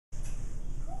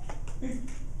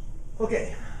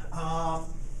Okay,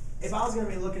 if I was going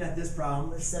to be looking at this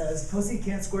problem, it says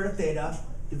cosecant squared of theta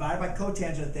divided by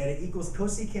cotangent of theta equals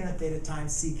cosecant of theta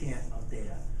times secant of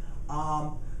theta.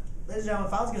 Ladies and gentlemen,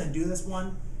 if I was going to do this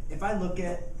one, if I'm going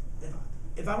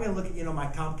to look at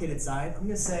my complicated side, I'm going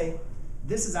to say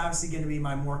this is obviously going to be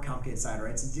my more complicated side,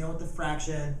 right? So dealing with the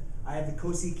fraction, I have the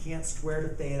cosecant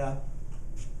squared of theta.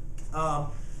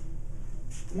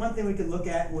 One thing we could look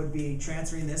at would be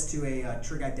transferring this to a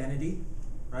trig identity,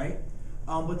 right?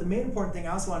 But the main important thing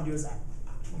I also want to do is,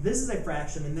 this is a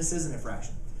fraction and this isn't a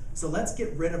fraction. So let's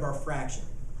get rid of our fraction.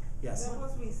 Yes? That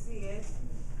must be CX.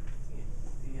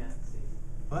 Yeah.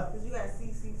 What? Because you got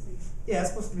C. Yeah, it's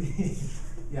supposed to be,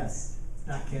 yes. It's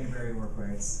not Canterbury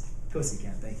workwear, it's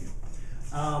cosecant, thank you.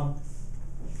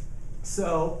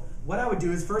 So what I would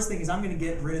do is, first thing is I'm going to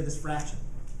get rid of this fraction.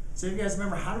 So you guys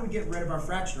remember, how do we get rid of our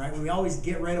fraction, right? We always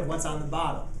get rid of what's on the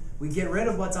bottom. We get rid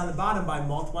of what's on the bottom by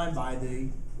multiplying by the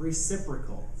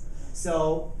reciprocal.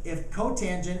 So if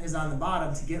cotangent is on the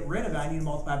bottom, to get rid of it, I need to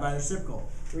multiply by the reciprocal.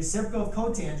 The reciprocal of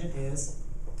cotangent is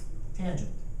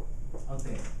tangent of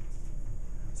theta.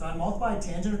 So I multiply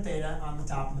tangent of theta on the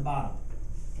top and the bottom.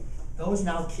 Those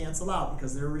now cancel out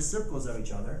because they're reciprocals of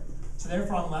each other. So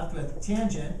therefore I'm left with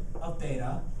tangent of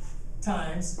theta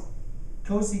times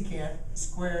cosecant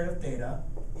squared of theta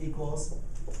equals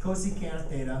cosecant of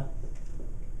theta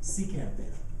secant of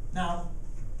theta. Now,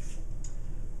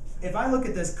 if I look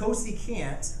at this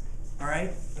cosecant, all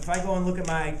right, if I go and look at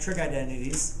my trig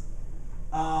identities,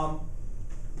 cosecant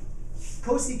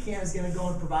is going to go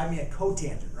and provide me a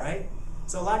cotangent, right?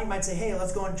 So a lot of you might say, hey,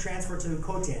 let's go and transfer to a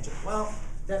cotangent. Well,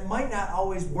 that might not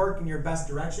always work in your best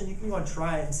direction. You can go and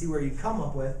try it and see where you come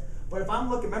up with. But if I'm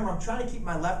looking, remember, I'm trying to keep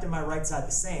my left and my right side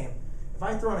the same. If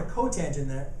I throw in a cotangent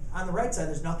there, on the right side,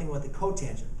 there's nothing with the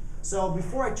cotangent. So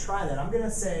before I try that, I'm going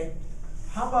to say,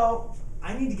 how about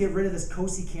I need to get rid of this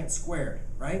cosecant squared,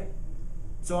 right?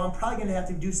 So I'm probably going to have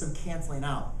to do some canceling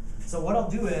out. So what I'll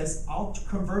do is I'll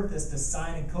convert this to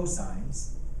sine and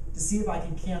cosines to see if I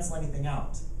can cancel anything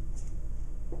out.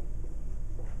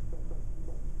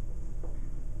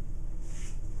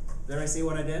 Did everybody see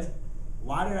what I did?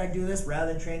 Why did I do this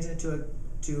rather than changing it to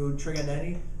trig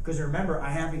identity? Because remember,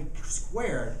 I have a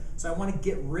squared, so I want to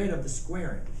get rid of the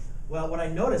squaring. Well, what I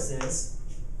notice is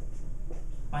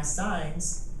my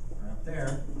sines are up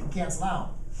there can cancel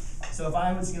out. So if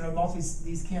I was going to multiply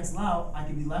these cancel out, I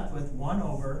could be left with 1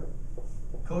 over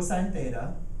cosine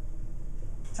theta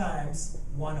times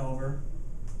 1 over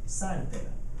sine of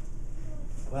theta.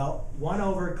 Well, 1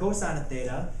 over cosine of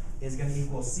theta is going to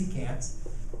equal secant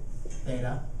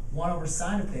theta. 1 over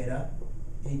sine of theta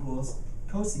equals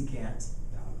cosecant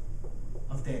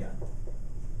of theta,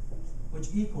 which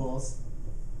equals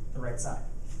the right side.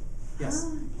 Yes?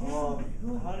 How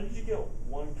did you get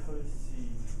 1 cosine?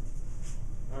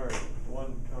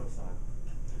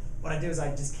 What I did is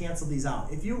I just canceled these out.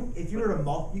 If you were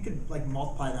to you could like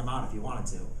multiply them out if you wanted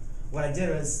to. What I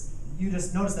did was, you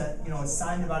just notice that it's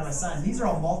sine divided by sine. These are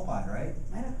all multiplied, right?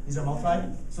 These are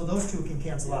multiplied, so those two can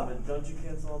cancel out. But don't you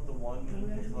cancel out the 1 and you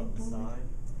cancel out the sine?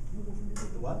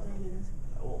 The what?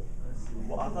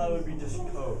 Well, I thought it would be just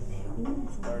or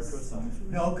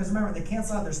cosine. No, because remember, they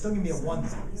cancel out. There's still gonna be a 1.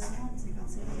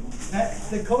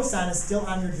 The cosine is still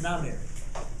on your denominator,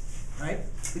 right?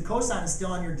 The cosine is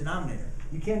still on your denominator.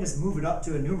 You can't just move it up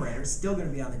to a numerator. It's still going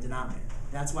to be on the denominator.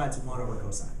 That's why it's 1 over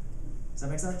cosine. Does that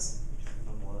make sense?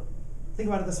 Think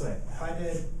about it this way. If I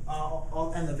did,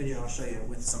 I'll end the video and I'll show you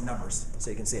with some numbers so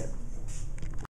you can see it.